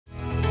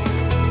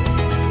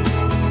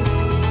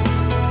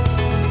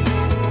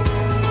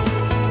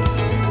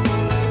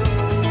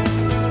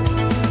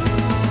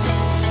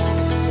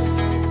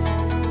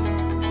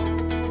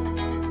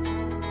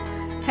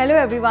Hello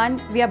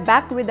everyone, we are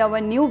back with our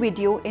new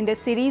video in the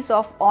series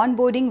of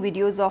onboarding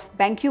videos of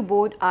BenQ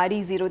Board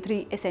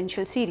RE03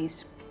 Essential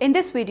series. In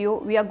this video,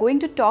 we are going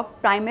to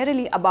talk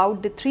primarily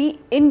about the three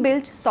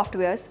inbuilt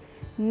softwares,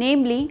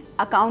 namely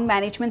Account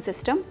Management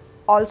System,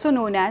 also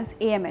known as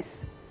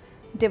AMS,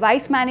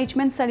 Device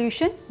Management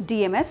Solution,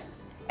 DMS,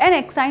 and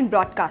Exine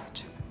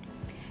Broadcast.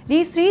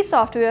 These three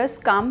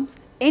softwares comes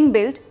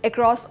inbuilt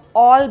across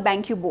all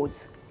BenQ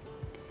boards.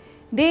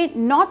 They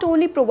not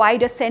only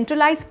provide a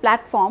centralized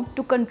platform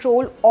to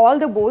control all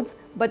the boards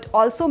but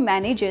also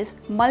manages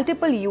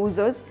multiple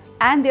users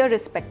and their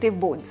respective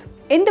boards.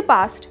 In the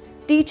past,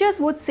 teachers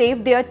would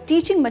save their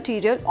teaching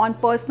material on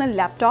personal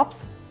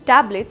laptops,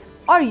 tablets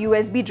or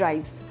USB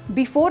drives.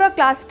 Before a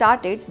class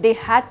started, they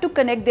had to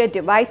connect their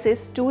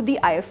devices to the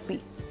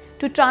IFP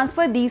to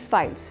transfer these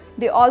files.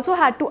 They also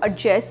had to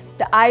adjust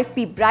the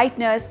IFP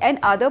brightness and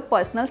other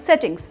personal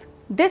settings.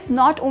 This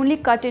not only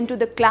cut into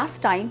the class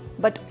time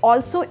but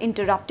also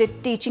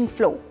interrupted teaching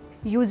flow.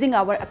 Using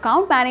our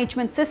account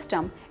management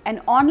system, an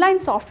online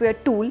software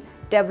tool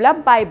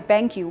developed by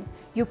BenQ,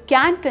 you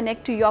can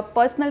connect to your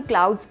personal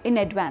clouds in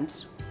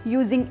advance.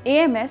 Using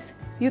AMS,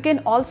 you can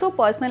also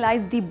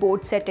personalize the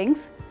board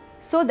settings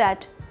so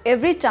that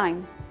every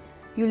time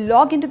you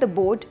log into the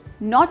board,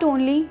 not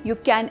only you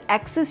can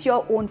access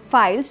your own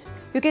files,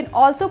 you can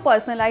also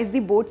personalize the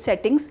board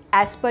settings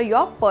as per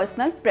your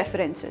personal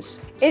preferences.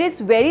 It is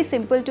very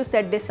simple to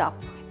set this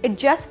up. It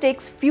just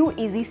takes few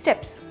easy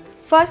steps.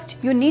 First,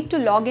 you need to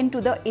log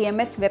into the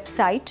AMS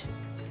website.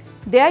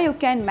 There you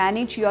can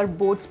manage your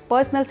board's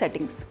personal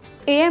settings.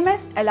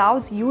 AMS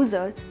allows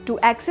user to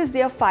access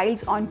their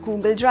files on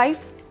Google Drive,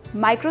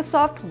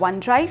 Microsoft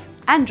OneDrive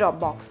and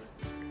Dropbox.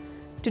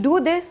 To do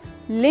this,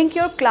 link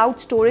your cloud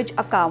storage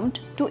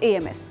account to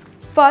AMS.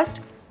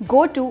 First,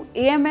 go to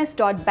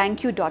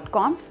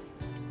ams.benq.com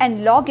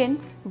and log in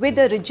with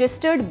a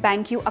registered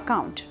BenQ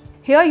account.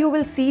 Here you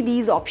will see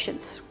these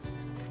options.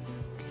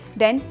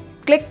 Then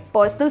click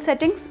Personal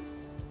Settings.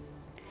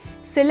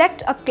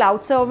 Select a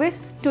cloud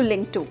service to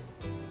link to.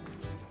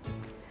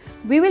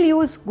 We will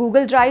use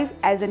Google Drive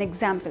as an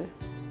example.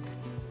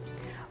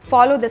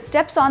 Follow the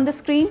steps on the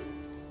screen.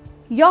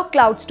 Your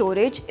cloud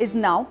storage is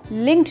now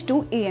linked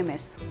to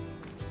AMS.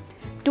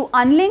 To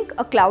unlink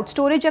a cloud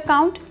storage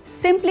account,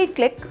 simply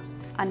click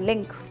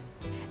Unlink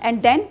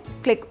and then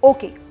click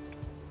OK.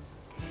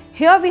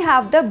 Here we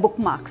have the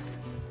bookmarks.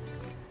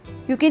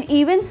 You can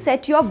even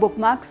set your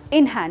bookmarks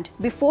in hand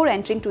before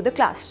entering to the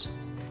class.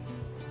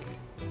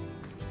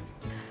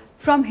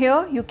 From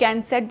here you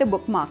can set the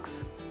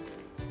bookmarks.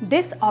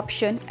 This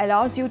option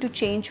allows you to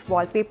change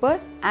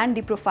wallpaper and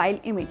the profile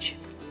image.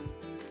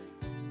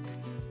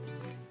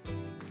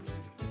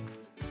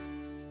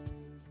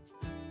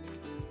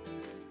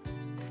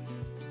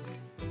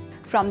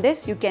 From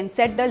this you can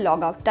set the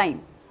logout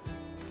time.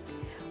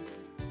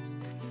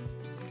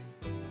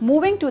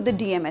 Moving to the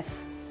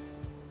DMS.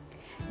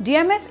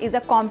 DMS is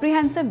a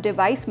comprehensive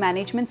device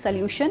management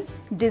solution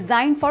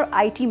designed for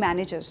IT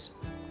managers.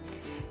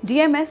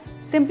 DMS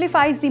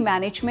simplifies the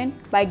management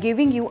by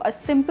giving you a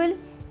simple,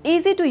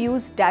 easy to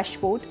use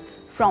dashboard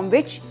from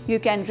which you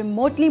can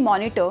remotely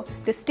monitor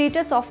the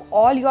status of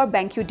all your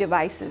BenQ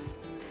devices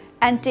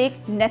and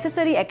take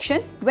necessary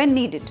action when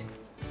needed.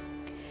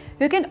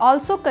 You can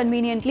also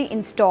conveniently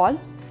install,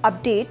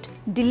 update,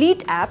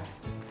 delete apps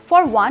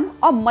for one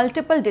or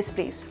multiple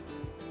displays.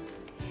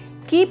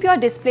 Keep your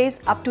displays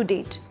up to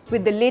date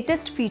with the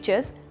latest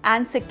features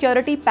and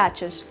security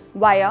patches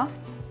via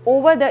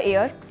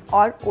over-the-air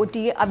or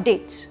OTA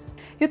updates.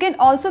 You can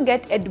also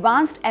get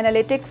advanced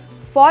analytics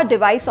for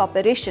device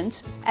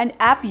operations and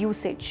app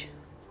usage.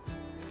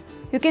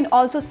 You can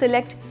also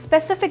select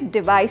specific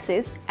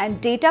devices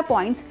and data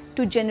points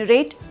to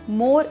generate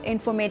more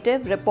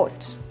informative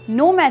reports.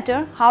 No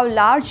matter how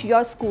large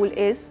your school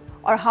is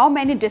or how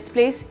many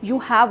displays you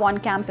have on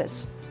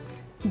campus,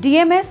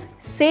 DMS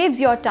saves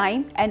your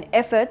time and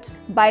effort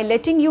by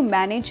letting you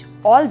manage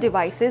all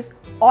devices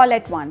all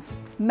at once.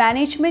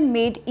 Management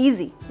made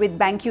easy with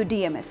BenQ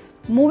DMS.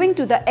 Moving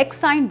to the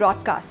Exine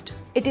Broadcast.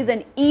 It is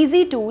an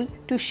easy tool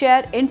to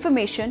share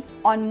information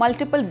on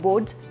multiple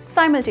boards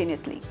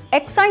simultaneously.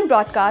 Exine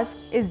Broadcast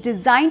is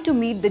designed to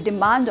meet the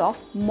demand of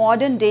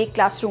modern-day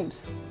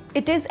classrooms.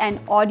 It is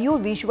an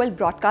audio-visual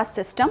broadcast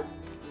system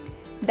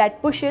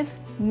that pushes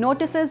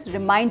notices,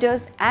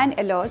 reminders and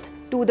alerts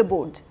to the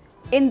boards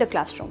in the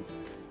classroom.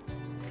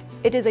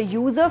 It is a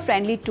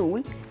user-friendly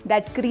tool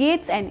that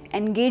creates an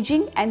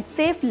engaging and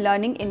safe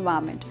learning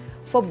environment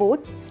for both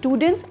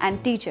students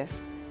and teacher,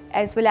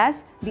 as well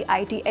as the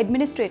IT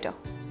administrator.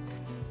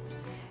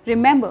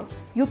 Remember,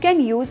 you can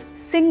use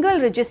single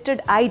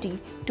registered ID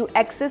to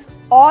access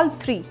all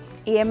three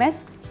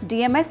AMS,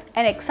 DMS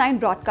and Exine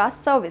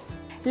broadcast service.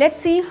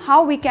 Let's see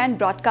how we can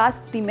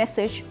broadcast the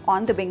message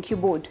on the BenQ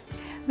board.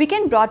 We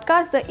can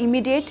broadcast the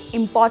immediate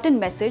important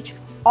message,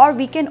 or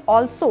we can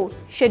also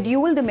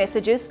schedule the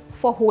messages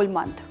for whole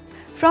month.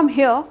 From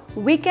here,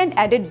 we can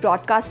edit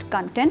broadcast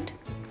content.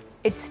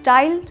 It's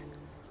styled.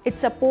 It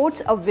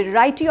supports a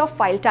variety of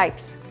file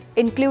types,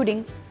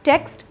 including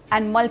text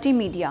and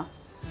multimedia.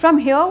 From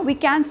here, we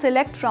can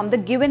select from the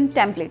given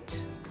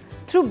templates.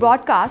 Through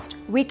broadcast,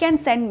 we can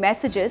send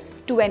messages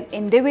to an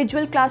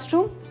individual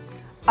classroom,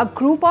 a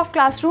group of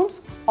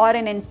classrooms, or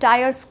an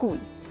entire school.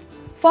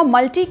 For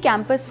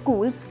multi-campus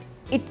schools,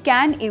 it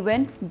can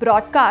even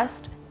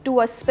broadcast to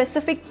a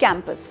specific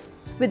campus.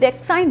 With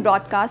Xsign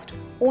Broadcast,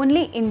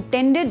 only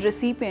intended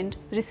recipient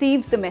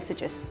receives the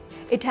messages.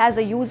 It has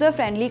a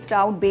user-friendly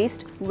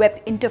cloud-based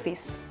web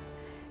interface.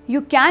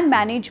 You can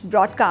manage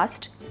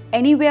broadcast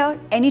anywhere,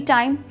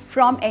 anytime,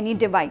 from any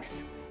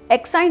device.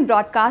 Xsign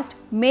Broadcast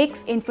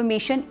makes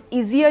information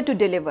easier to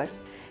deliver.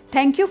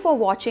 Thank you for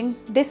watching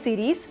this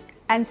series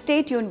and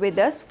stay tuned with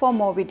us for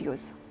more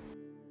videos.